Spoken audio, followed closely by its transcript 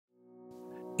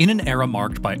In an era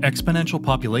marked by exponential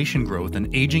population growth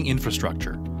and aging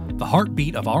infrastructure, the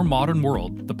heartbeat of our modern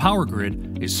world, the power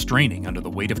grid, is straining under the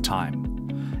weight of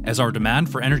time. As our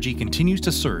demand for energy continues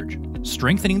to surge,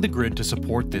 strengthening the grid to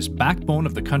support this backbone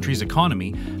of the country's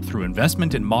economy through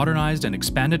investment in modernized and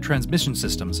expanded transmission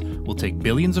systems will take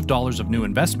billions of dollars of new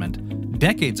investment,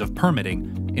 decades of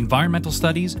permitting, environmental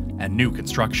studies, and new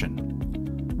construction.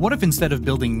 What if instead of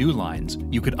building new lines,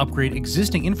 you could upgrade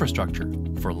existing infrastructure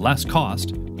for less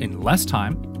cost, in less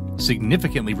time,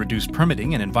 significantly reduce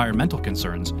permitting and environmental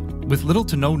concerns, with little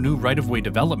to no new right-of-way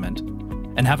development,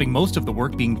 and having most of the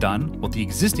work being done while the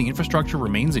existing infrastructure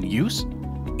remains in use?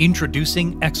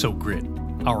 Introducing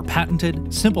exogrid, our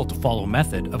patented, simple-to-follow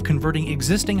method of converting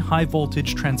existing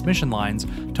high-voltage transmission lines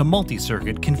to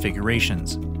multi-circuit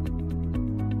configurations.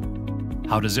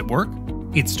 How does it work?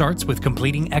 It starts with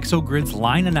completing exogrid's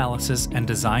line analysis and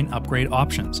design upgrade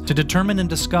options to determine and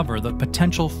discover the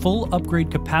potential full upgrade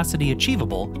capacity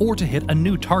achievable or to hit a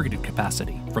new targeted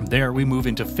capacity. From there, we move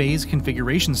into phase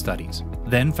configuration studies,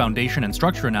 then foundation and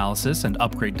structure analysis and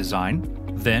upgrade design,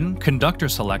 then conductor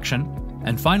selection,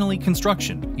 and finally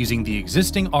construction, using the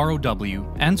existing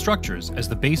ROW and structures as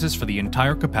the basis for the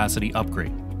entire capacity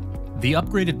upgrade. The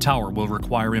upgraded tower will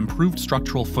require improved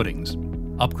structural footings.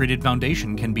 Upgraded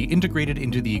foundation can be integrated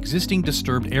into the existing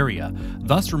disturbed area,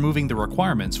 thus removing the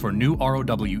requirements for new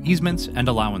ROW easements and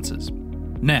allowances.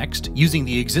 Next, using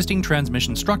the existing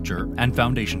transmission structure and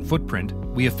foundation footprint,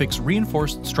 we affix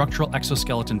reinforced structural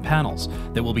exoskeleton panels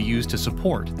that will be used to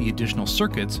support the additional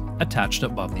circuits attached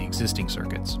above the existing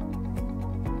circuits.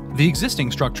 The existing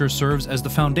structure serves as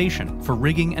the foundation for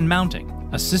rigging and mounting,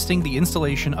 assisting the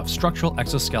installation of structural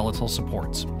exoskeletal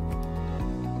supports.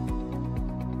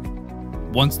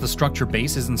 Once the structure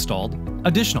base is installed,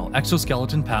 additional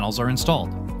exoskeleton panels are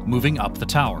installed, moving up the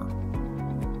tower.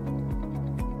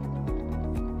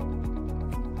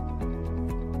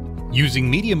 Using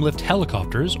medium-lift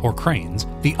helicopters or cranes,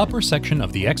 the upper section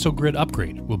of the exogrid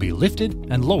upgrade will be lifted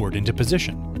and lowered into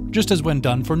position, just as when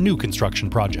done for new construction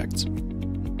projects.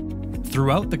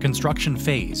 Throughout the construction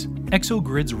phase,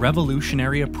 exogrid's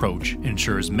revolutionary approach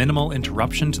ensures minimal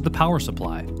interruption to the power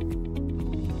supply.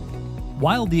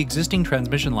 While the existing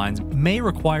transmission lines may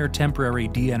require temporary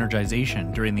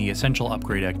de-energization during the essential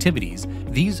upgrade activities,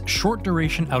 these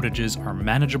short-duration outages are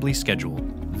manageably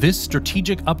scheduled. This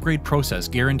strategic upgrade process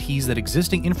guarantees that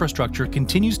existing infrastructure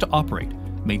continues to operate,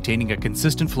 maintaining a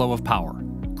consistent flow of power.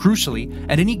 Crucially,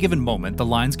 at any given moment, the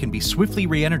lines can be swiftly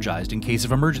re-energized in case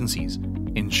of emergencies,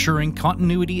 ensuring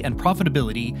continuity and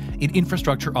profitability in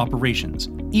infrastructure operations,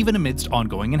 even amidst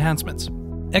ongoing enhancements.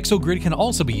 Exogrid can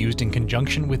also be used in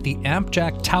conjunction with the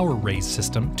AMPJACK tower raise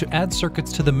system to add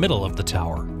circuits to the middle of the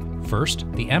tower. First,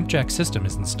 the AMPJACK system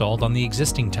is installed on the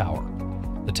existing tower.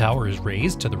 The tower is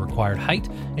raised to the required height,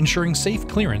 ensuring safe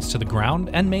clearance to the ground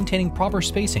and maintaining proper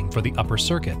spacing for the upper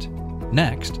circuit.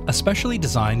 Next, a specially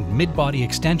designed mid-body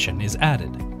extension is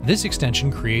added. This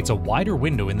extension creates a wider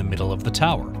window in the middle of the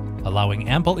tower, allowing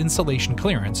ample insulation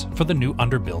clearance for the new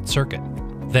underbuilt circuit.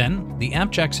 Then, the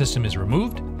AMPJACK system is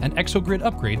removed and exogrid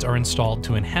upgrades are installed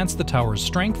to enhance the tower's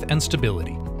strength and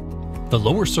stability. The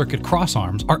lower circuit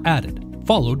crossarms are added,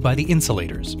 followed by the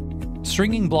insulators.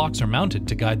 Stringing blocks are mounted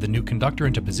to guide the new conductor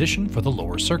into position for the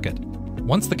lower circuit.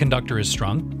 Once the conductor is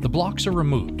strung, the blocks are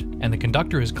removed and the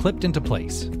conductor is clipped into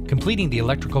place, completing the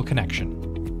electrical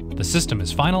connection. The system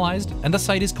is finalized and the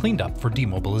site is cleaned up for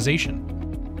demobilization.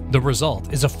 The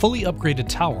result is a fully upgraded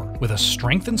tower with a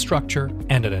strengthened structure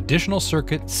and an additional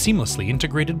circuit seamlessly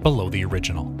integrated below the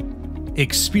original.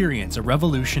 Experience a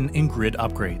revolution in grid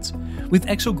upgrades. With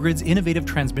exogrid's innovative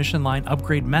transmission line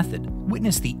upgrade method,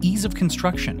 witness the ease of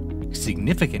construction,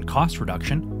 significant cost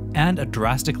reduction, and a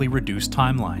drastically reduced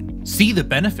timeline. See the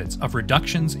benefits of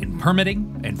reductions in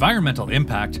permitting, environmental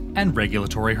impact, and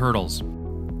regulatory hurdles.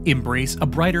 Embrace a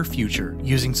brighter future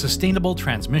using sustainable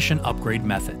transmission upgrade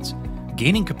methods,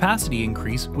 gaining capacity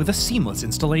increase with a seamless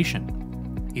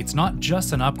installation. It's not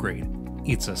just an upgrade,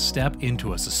 it's a step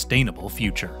into a sustainable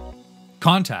future.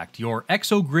 Contact your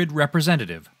exogrid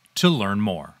representative to learn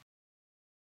more.